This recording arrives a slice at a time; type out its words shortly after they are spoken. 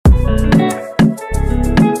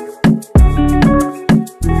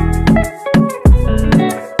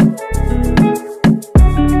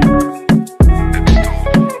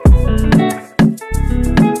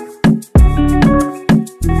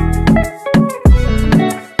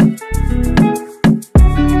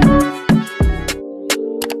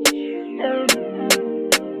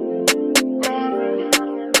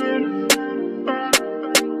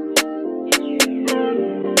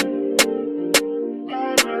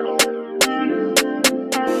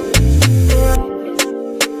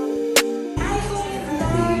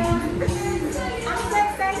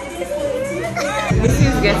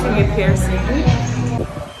getting a piercing.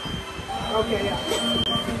 Okay, yeah.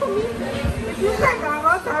 You think I'm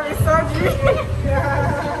not having surgery?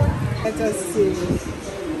 Let us see.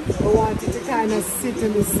 We want it to kind of sit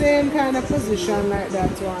in the same kind of position like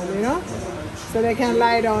that one, you know? So they can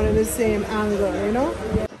lie down in the same angle, you know?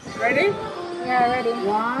 Ready? Yeah, ready.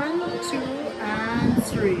 1, 2, and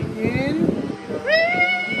 3. In.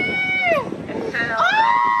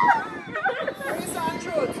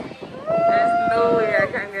 There's no way I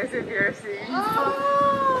can get a piercing.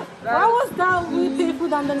 Why was that way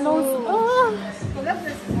painful on the nose?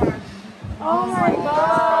 Oh my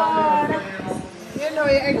god. You know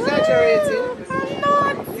you're exaggerating. I'm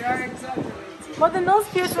not. You're exaggerating. But the nose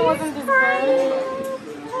piercing wasn't this bad.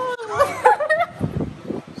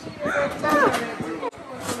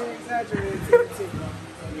 Exaggerating.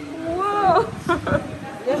 Whoa.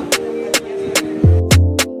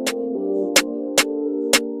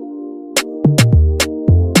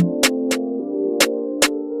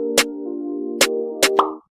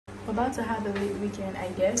 About to have a late weekend, I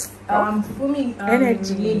guess. Funmi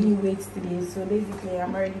lady waits today, so basically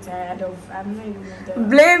I'm already tired of. I'm not even done.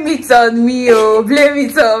 Blame it on me, oh, blame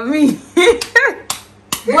it on me.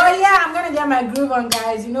 But yeah, I'm gonna get my groove on,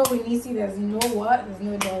 guys. You know, when you see there's no what, there's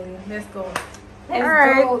no dolly. Let's go. Let's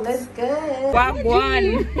go. Let's go.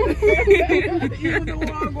 Wagwan.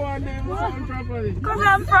 Because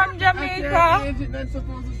I'm from Jamaica.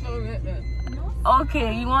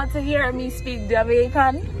 Okay, you want to hear me speak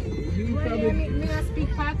Jamaican? May I speak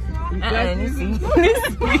facts now?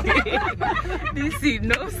 This is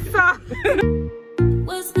no sir.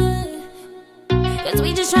 What's good? Cause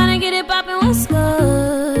we just tryna get it poppin', what's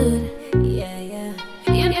good? Yeah, yeah.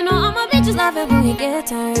 You know all my bitches love it when we get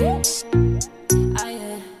turned. Oh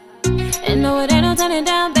yeah. And no, it ain't no turning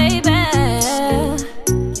down, baby. Yeah.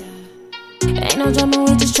 Ain't no drama,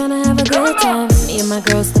 we just tryna have a good time. Me and my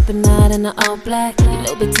girl stepping out in the all black. A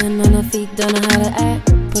little bit 10 on her feet, don't know how to act.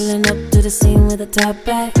 Pulling up to the scene with a top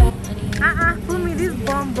back. Funmi, this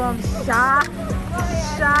bomb sha.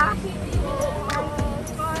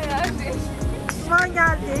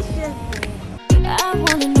 I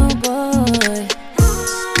wanna know, boy.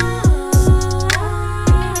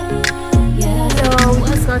 Yeah. So we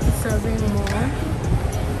just got to serving more,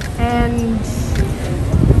 and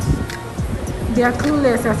they are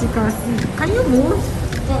clueless, as you can see. Can you move?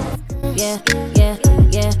 Yeah.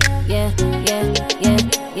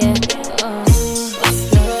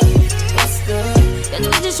 What's good? Cause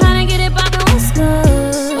we just tryna get it poppin', what's good?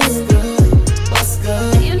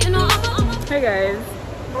 You know, Hey guys,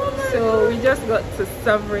 so we just got to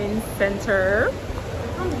Sovereign Center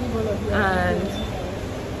and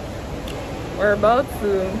we're about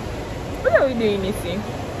to, what are we doing, Missy?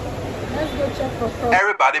 Let's go check for coffee.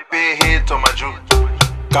 Everybody pay heed to my Jew.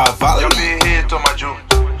 You pay heed to my Jew.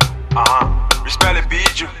 Respect the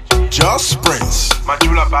beat you. Just Prince. My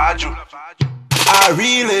Jew la bad you. I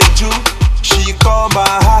really do. She call my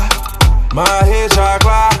heart. My head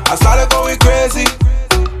chakra. I started going crazy.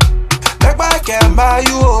 Like I can buy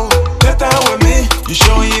you. Oh. That time with me. You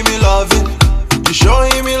showing me loving. You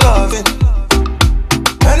showing me loving.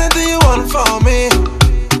 Anything you want from me.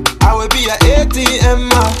 I will be an ATM.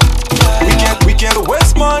 We can't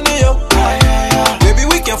waste money, yo. Baby,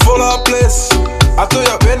 we can follow a place. I throw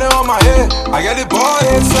your penny on my head. I got the ball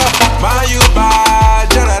head, sir. Man, you bad,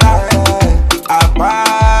 da-da-da. I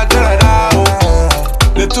bad, da-da-da.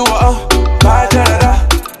 The two bad, da-da-da.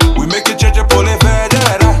 We make it change a police,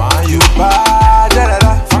 da-da-da. Man, you bad,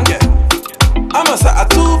 da-da-da. I'm a say I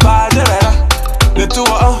too bad, da-da-da. The two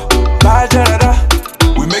bad, da-da-da.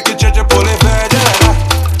 We make it change a police, da-da-da.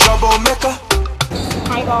 Troublemaker.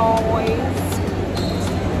 Hi guys.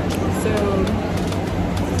 So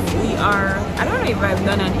we are, I don't know if I've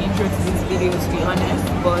done an intro to this video to be honest,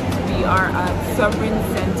 but we are at Sovereign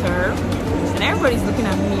Center and everybody's looking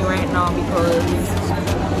at me right now because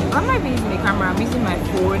I'm not using the camera, I'm using my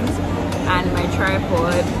phone and my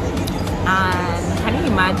tripod. And can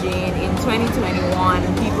you imagine, in 2021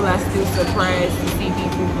 people are still surprised to see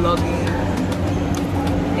people vlogging.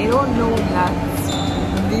 They don't know that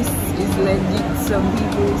this is legit some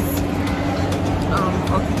people's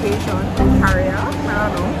occupation, career, I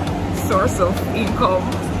don't know, source of income.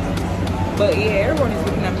 But yeah, everyone is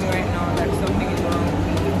looking at me right now like something is wrong with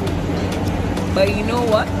me. But you know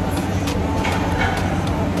what?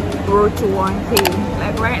 Road to 1K.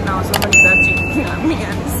 Like right now, somebody's actually looking at me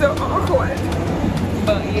and it's so awkward.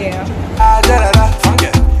 But yeah,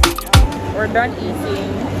 we're done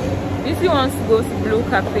eating. Missy wants to go to Blue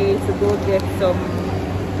Cafe to go get some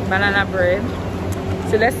banana bread.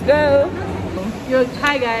 So let's go. Yo,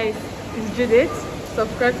 hi guys, it's Judith.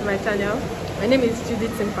 Subscribe to my channel. My name is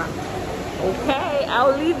Judith Simpa. Okay,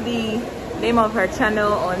 I'll leave the name of her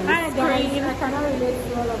channel on the screen. Guys, I cannot relate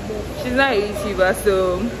to all of this. She's not a YouTuber,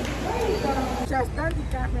 so Just start the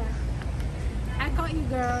camera. I got you,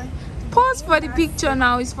 girl. pause for the picture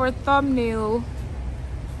now. It's for thumbnail.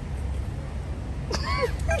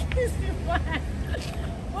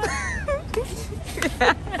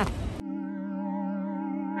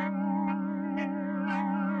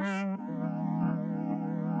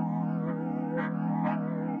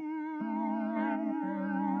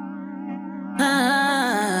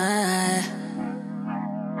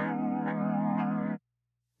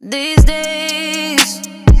 These days,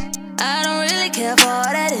 I don't really care for all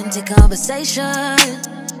that empty conversation.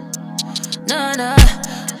 No.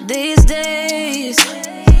 These days,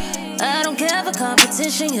 I don't care for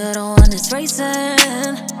competition. You're the one that's racing.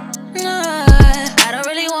 No, I don't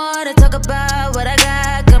really want to talk about what I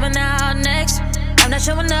got coming out next. I'm not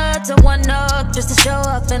showing up to one up just to show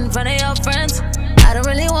up in front of your friends. I don't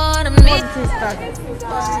really want to meet.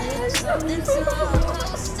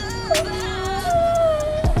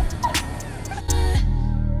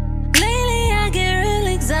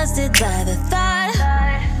 Exhausted by the thought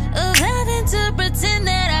of having to pretend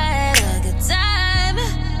that I had a good time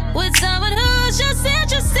with someone who's just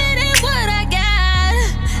interested in what I got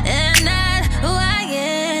and not who I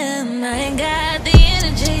am. I ain't got the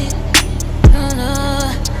energy. No,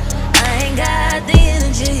 I ain't got the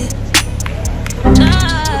energy. No,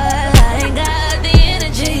 I ain't got the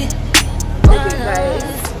energy. Okay,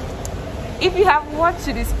 guys, if you have watched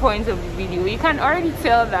to this point of the video, you can already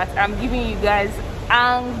tell that I'm giving you guys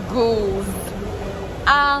angles,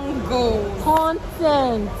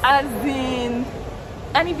 Content. as in,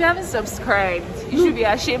 and if you haven't subscribed, you should be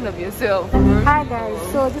ashamed of yourself. Hi guys,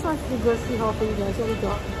 so just wanted to go see her for you guys. What we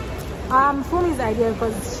got? Funmi's idea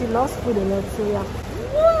because she loves food a lot. So yeah.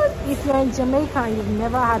 What? If you're in Jamaica and you've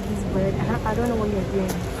never had this bread, I don't know what you're doing.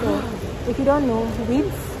 So if you don't know,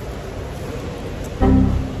 wheat.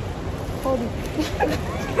 Hold it.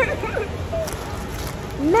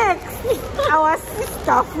 Next, our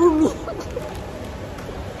sister Funmi.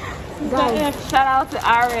 Guys, Shout out to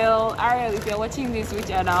Ariel. Ariel, if you're watching this,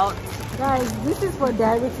 reach out. guys, this is for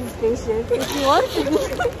diabetes patients. If you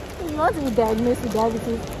want to be diagnosed with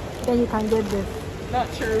diabetes, then you can get this. Not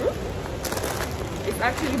true. It's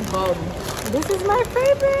actually bomb. This is my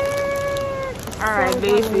favorite. All right,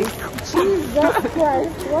 basic. Jesus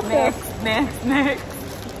Christ! What Next.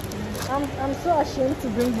 I'm so ashamed to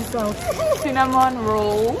bring this out. Cinnamon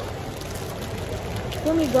roll.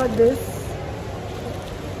 Funmi got this.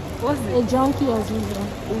 What's A this? junkie as usual.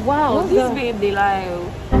 Wow, What's this that? babe they lie.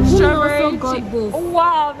 Funmi also got this.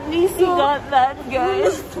 Wow, Nisi got that,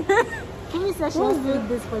 guys. Funmi said she wants to eat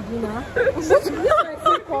this for dinner.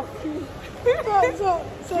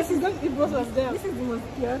 So she's going to eat both of them. This is the most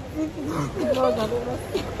chaotic vlog I've ever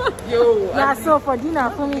seen. Yo. Yeah, so for dinner,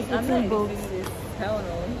 Funmi is I'm eating not both. eating this. Hell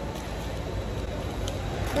no.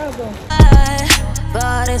 Let's go.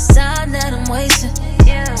 But it's time that I'm wasting,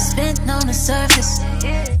 spent on the surface.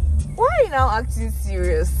 Why are you now acting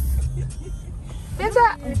serious?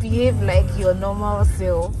 Better behave like your normal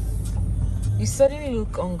self. You suddenly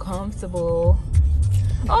look uncomfortable.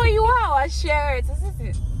 Oh, you are our shirt. Is this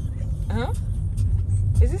it? Huh?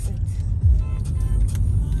 Is this it?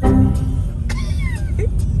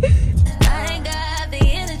 I ain't got the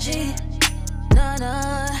energy. No.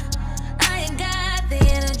 I ain't got the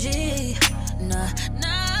energy. No.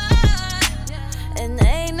 And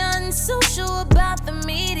ain't nothing social about the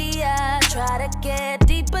media. Try to get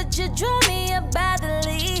deep, but you draw me about the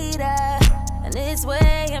leader. And it's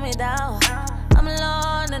weighing me down. I'm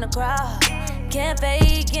alone in the crowd. Can't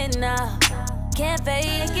fake it now. Can't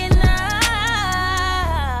fake it now.